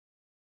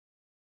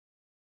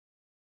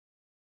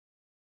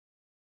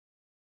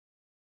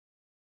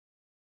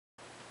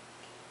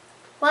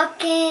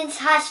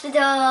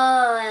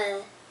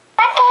WebkinzHospital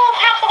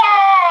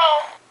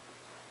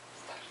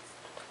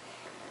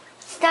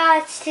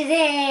starts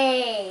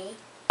today.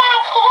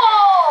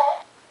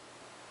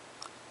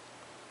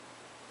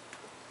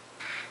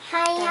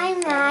 Hi, I'm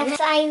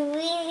Max. I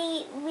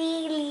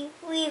really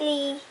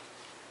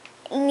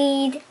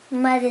need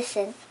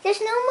medicine.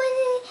 There's no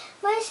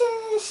medicine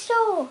in the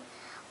store.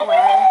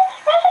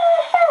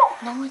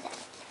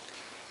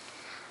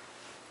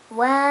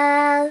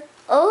 Well,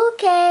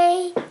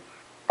 okay.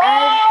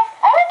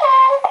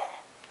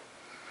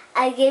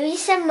 I'll give you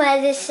some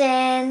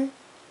medicine.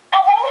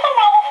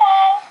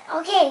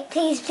 Okay,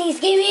 please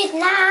give me it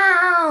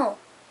now.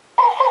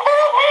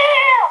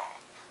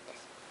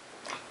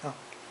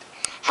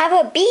 Have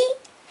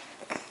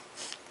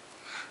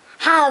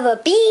a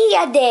bee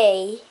a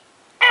day.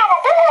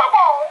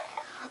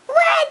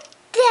 What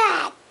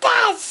that?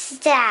 That's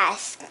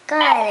just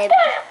gonna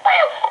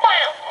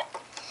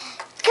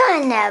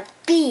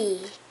be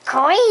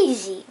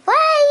crazy. What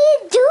are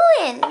you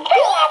doing?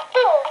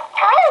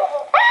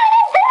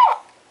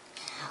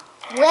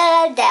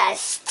 Well,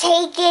 just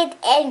take it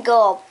and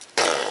go.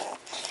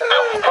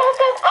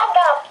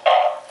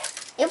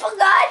 You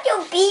forgot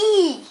your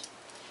bee.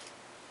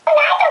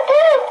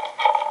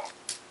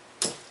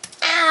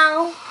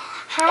 Ow.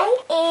 Hi,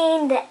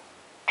 and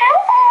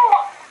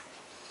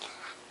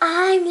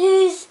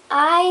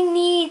I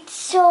need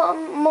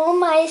some more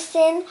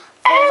medicine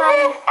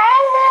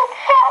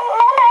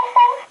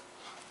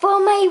for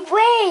my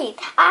weight.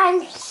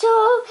 I'm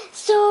so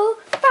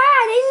fat. I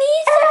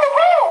need some.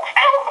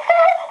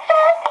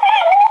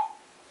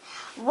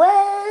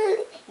 Well,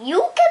 you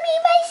can be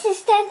my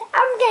assistant.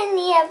 I'm gonna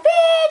need a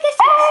big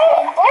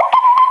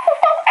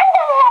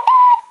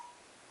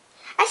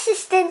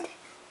assistant.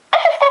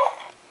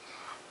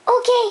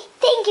 Okay,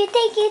 thank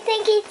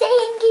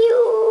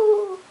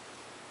you.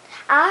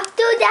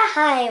 After the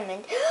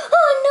Hyman.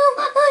 Oh no,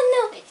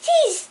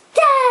 she's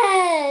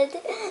dead.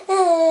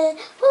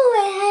 Who will I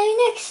hire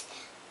next?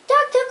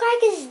 Dr.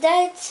 Clark is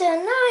dead, so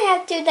now I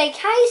have to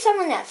hire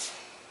someone else.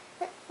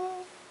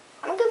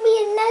 I'm gonna be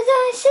another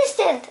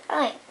assistant.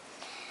 Alright.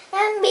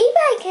 And maybe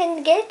I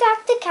can get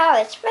Dr.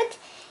 Couch, but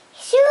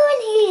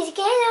soon he's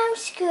getting out of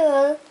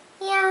school.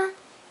 Yeah,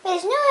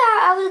 there's no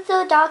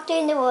other doctor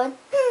in the world.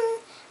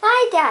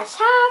 I just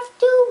have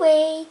to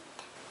wait.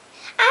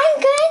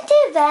 I'm going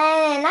to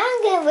bed and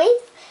I'm going to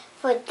wait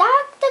for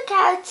Dr.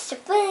 Couch to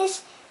finish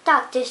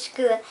doctor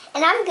school.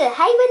 And I'm going to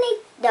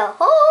hibernate the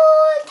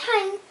whole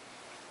time.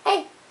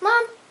 Hey,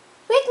 Mom,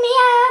 wake me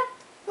up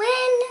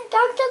when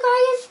Dr.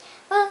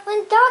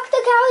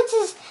 Couch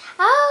is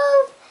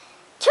out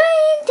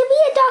trying to be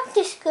a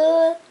doctor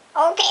school.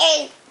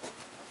 Okay.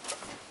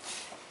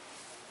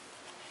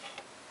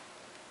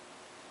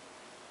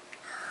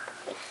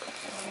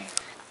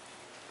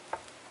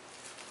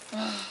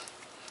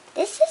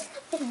 This is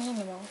not the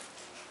minimum.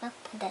 Not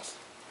this.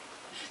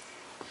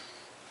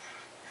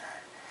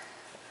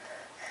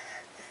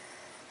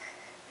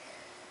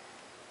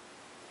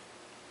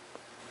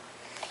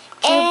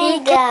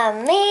 And the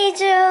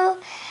major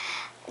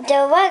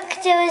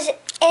directors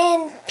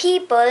and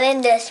people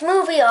in this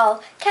movie are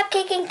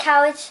Cupcake and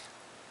Couch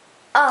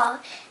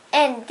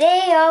and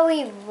they are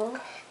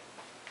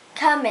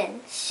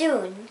coming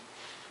soon.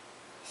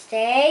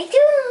 Stay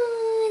tuned.